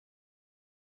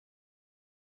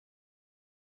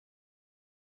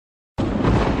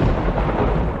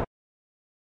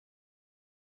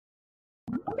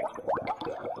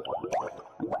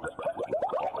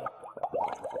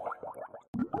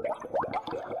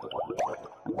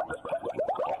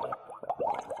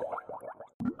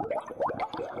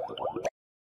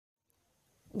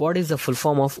What is the full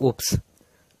form of OOPS?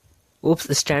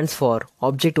 OOPS stands for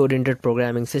Object-Oriented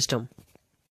Programming System.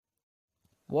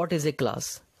 What is a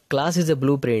class? Class is a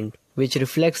blueprint which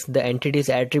reflects the entity's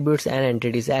attributes and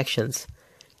entity's actions.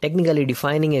 Technically,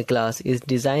 defining a class is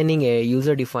designing a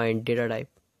user-defined data type.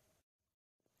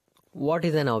 What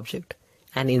is an object?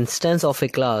 An instance of a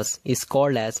class is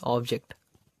called as object.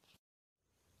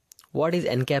 What is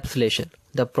encapsulation?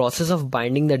 The process of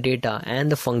binding the data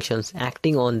and the functions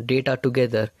acting on data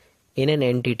together in an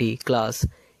entity class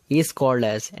is called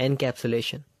as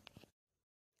encapsulation.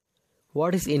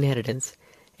 What is inheritance?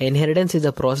 Inheritance is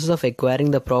the process of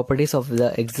acquiring the properties of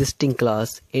the existing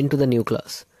class into the new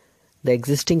class. The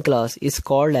existing class is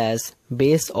called as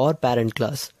base or parent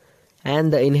class,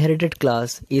 and the inherited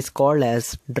class is called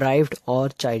as derived or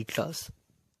child class.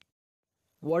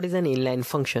 What is an inline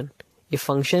function? A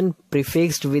function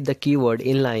prefixed with the keyword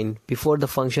inline before the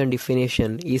function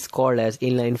definition is called as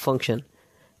inline function.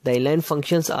 The inline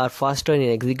functions are faster in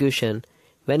execution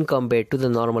when compared to the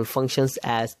normal functions,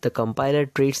 as the compiler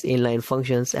treats inline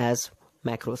functions as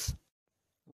macros.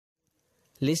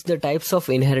 List the types of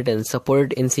inheritance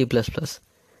supported in C++.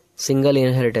 Single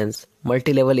inheritance,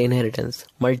 multi-level inheritance,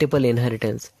 multiple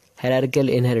inheritance, hierarchical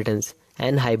inheritance,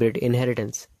 and hybrid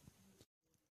inheritance.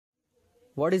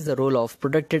 What is the role of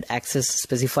protected access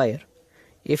specifier?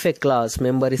 If a class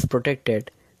member is protected,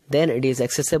 then it is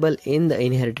accessible in the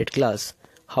inherited class.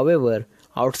 However,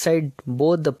 outside,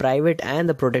 both the private and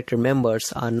the protected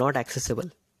members are not accessible.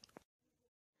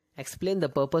 Explain the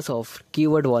purpose of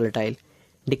keyword volatile.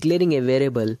 Declaring a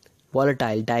variable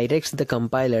volatile directs the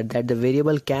compiler that the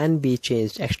variable can be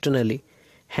changed externally,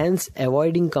 hence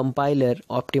avoiding compiler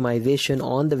optimization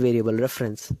on the variable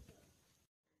reference.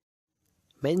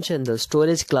 Mention the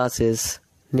storage classes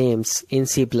names in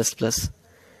C++.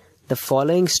 The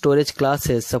following storage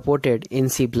classes supported in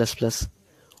C++: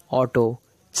 auto,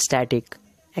 static,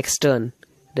 extern,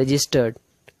 registered,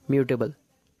 mutable.